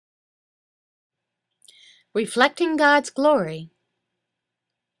Reflecting God's glory.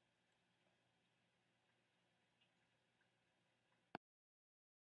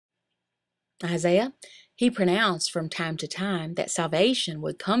 Isaiah, he pronounced from time to time that salvation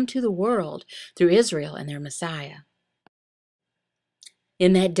would come to the world through Israel and their Messiah.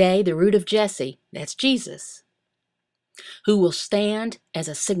 In that day, the root of Jesse, that's Jesus, who will stand as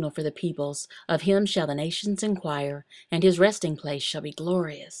a signal for the peoples, of him shall the nations inquire, and his resting place shall be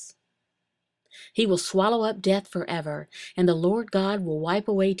glorious. He will swallow up death forever, and the Lord God will wipe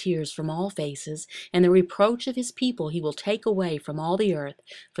away tears from all faces, and the reproach of his people he will take away from all the earth,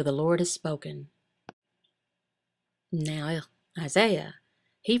 for the Lord has spoken. Now, Isaiah,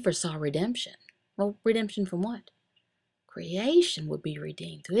 he foresaw redemption. Well, redemption from what? Creation would be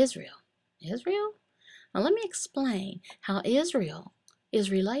redeemed through Israel. Israel? Now let me explain how Israel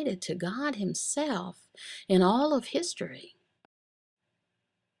is related to God himself in all of history.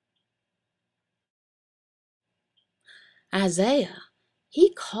 Isaiah,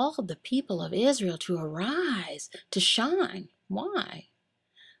 he called the people of Israel to arise, to shine. Why?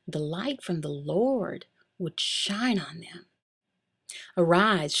 The light from the Lord would shine on them.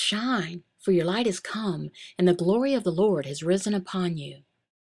 Arise, shine, for your light has come, and the glory of the Lord has risen upon you.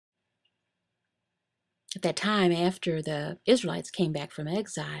 At that time, after the Israelites came back from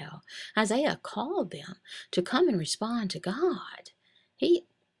exile, Isaiah called them to come and respond to God.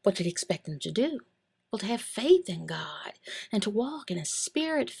 What did he expect them to do? Well, to have faith in God and to walk in a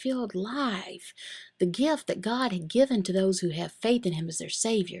spirit-filled life, the gift that God had given to those who have faith in him as their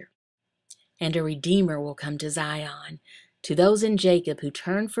Savior. And a Redeemer will come to Zion, to those in Jacob who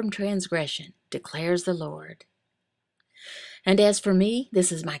turn from transgression, declares the Lord. And as for me,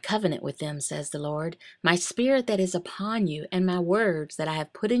 this is my covenant with them, says the Lord. My spirit that is upon you, and my words that I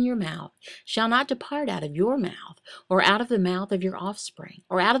have put in your mouth, shall not depart out of your mouth, or out of the mouth of your offspring,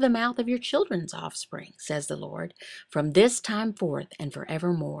 or out of the mouth of your children's offspring, says the Lord, from this time forth and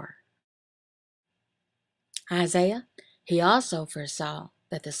forevermore. Isaiah, he also foresaw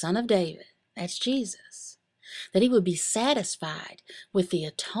that the Son of David, that's Jesus, that he would be satisfied with the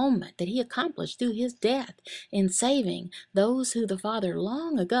atonement that he accomplished through his death in saving those who the Father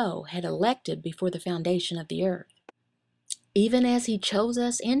long ago had elected before the foundation of the earth, even as he chose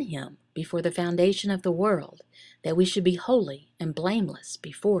us in him before the foundation of the world, that we should be holy and blameless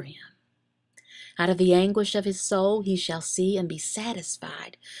before him. Out of the anguish of his soul he shall see and be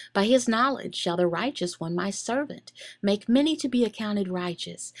satisfied. By his knowledge shall the righteous one, my servant, make many to be accounted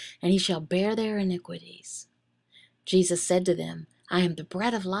righteous, and he shall bear their iniquities. Jesus said to them, I am the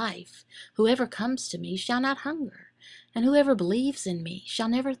bread of life. Whoever comes to me shall not hunger, and whoever believes in me shall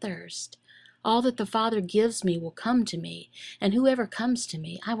never thirst. All that the Father gives me will come to me, and whoever comes to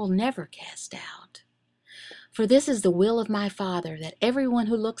me I will never cast out. For this is the will of my Father, that everyone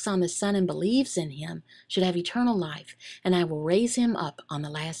who looks on the Son and believes in him should have eternal life, and I will raise him up on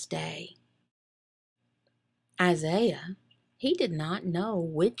the last day. Isaiah, he did not know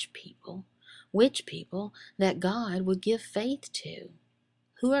which people that God would give faith to.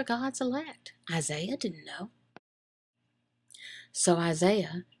 Who are God's elect? Isaiah didn't know. So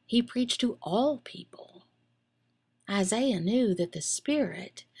Isaiah, he preached to all people. Isaiah knew that the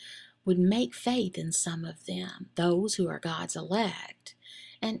Spirit would make faith in some of them, those who are God's elect.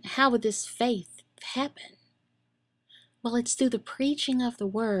 And how would this faith happen? Well, it's through the preaching of the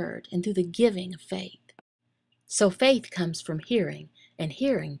word and through the giving of faith. So faith comes from hearing, and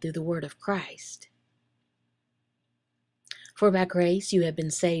hearing through the word of Christ. For by grace you have been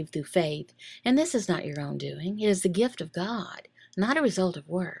saved through faith, and this is not your own doing. It is the gift of God, not a result of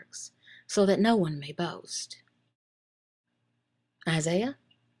works, so that no one may boast. Isaiah,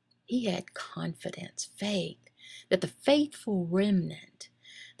 he had confidence, faith, that the faithful remnant,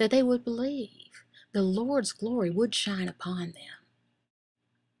 that they would believe, the Lord's glory would shine upon them.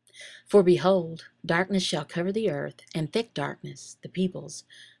 For behold, darkness shall cover the earth, and thick darkness the peoples,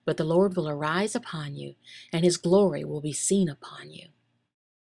 but the Lord will arise upon you, and his glory will be seen upon you.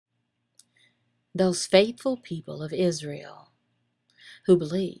 Those faithful people of Israel who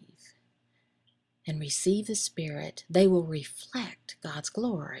believe and receive the Spirit, they will reflect God's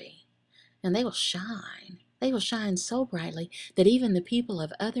glory, and they will shine. They will shine so brightly that even the people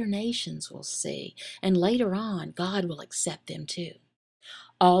of other nations will see, and later on God will accept them too.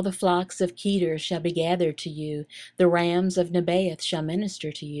 All the flocks of Kedar shall be gathered to you. The rams of Nebaioth shall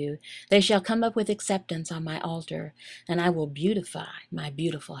minister to you. They shall come up with acceptance on my altar, and I will beautify my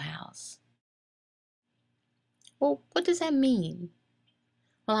beautiful house. Well, what does that mean?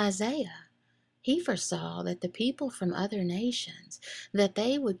 Well, Isaiah, he foresaw that the people from other nations, that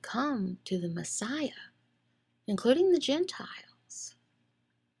they would come to the Messiah, including the Gentiles.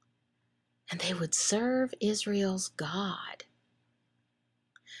 And they would serve Israel's God.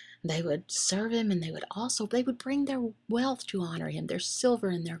 They would serve him, and they would bring their wealth to honor him, their silver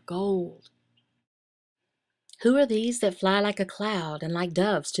and their gold. Who are these that fly like a cloud and like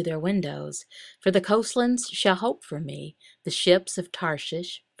doves to their windows? For the coastlands shall hope for me, the ships of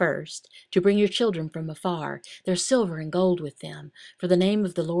Tarshish first, to bring your children from afar, their silver and gold with them, for the name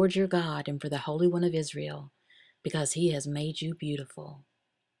of the Lord your God and for the Holy One of Israel, because he has made you beautiful.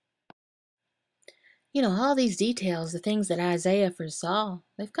 All these details, the things that Isaiah foresaw,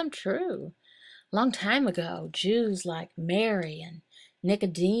 they've come true. Long time ago, Jews like Mary and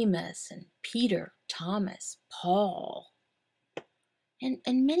Nicodemus and Peter, Thomas, Paul, and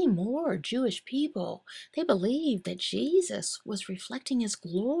many more Jewish people, they believed that Jesus was reflecting his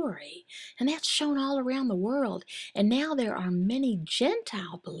glory, and that's shown all around the world. And now there are many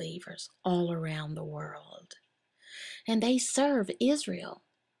Gentile believers all around the world, and they serve Israel,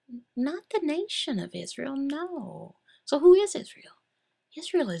 not the nation of Israel, no. So who is Israel?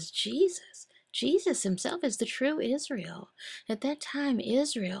 Israel is Jesus. Jesus himself is the true Israel. At that time,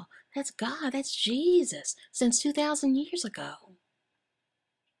 Israel, that's God, that's Jesus, since 2,000 years ago.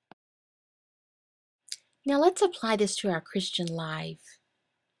 Now let's apply this to our Christian life.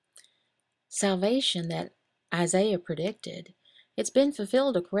 Salvation that Isaiah predicted, it's been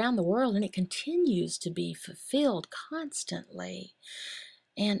fulfilled around the world, and it continues to be fulfilled constantly.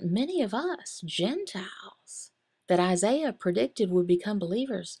 And many of us, Gentiles, that Isaiah predicted would become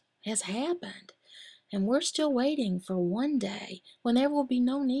believers, has happened. And we're still waiting for one day when there will be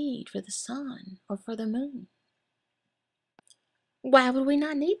no need for the sun or for the moon. Why would we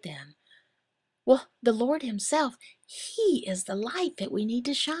not need them? Well, the Lord himself, he is the light that we need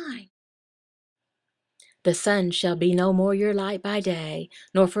to shine. The sun shall be no more your light by day,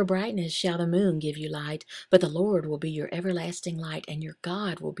 nor for brightness shall the moon give you light, but the Lord will be your everlasting light, and your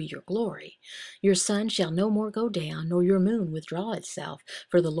God will be your glory. Your sun shall no more go down, nor your moon withdraw itself,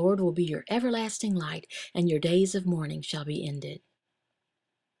 for the Lord will be your everlasting light, and your days of mourning shall be ended.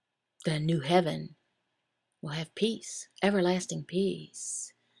 The new heaven will have peace, everlasting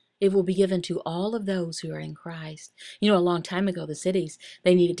peace. It will be given to all of those who are in Christ. A long time ago, the cities,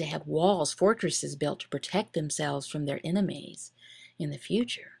 they needed to have walls, fortresses built to protect themselves from their enemies. In the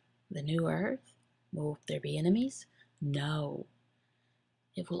future, the new earth, will there be enemies? No.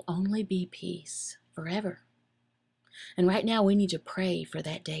 It will only be peace forever. And right now, we need to pray for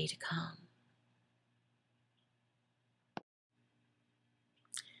that day to come.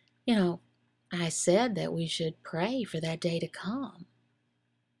 I said that we should pray for that day to come.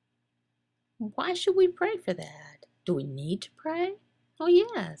 Why should we pray for that? Do we need to pray? Oh,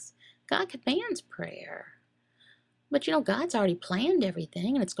 yes. God commands prayer. But God's already planned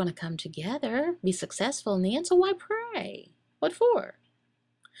everything, and it's going to come together, be successful in the end, so why pray? What for?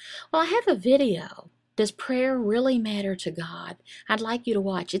 Well, I have a video. Does prayer really matter to God? I'd like you to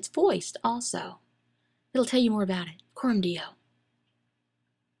watch. It's voiced also. It'll tell you more about it. Coram Deo.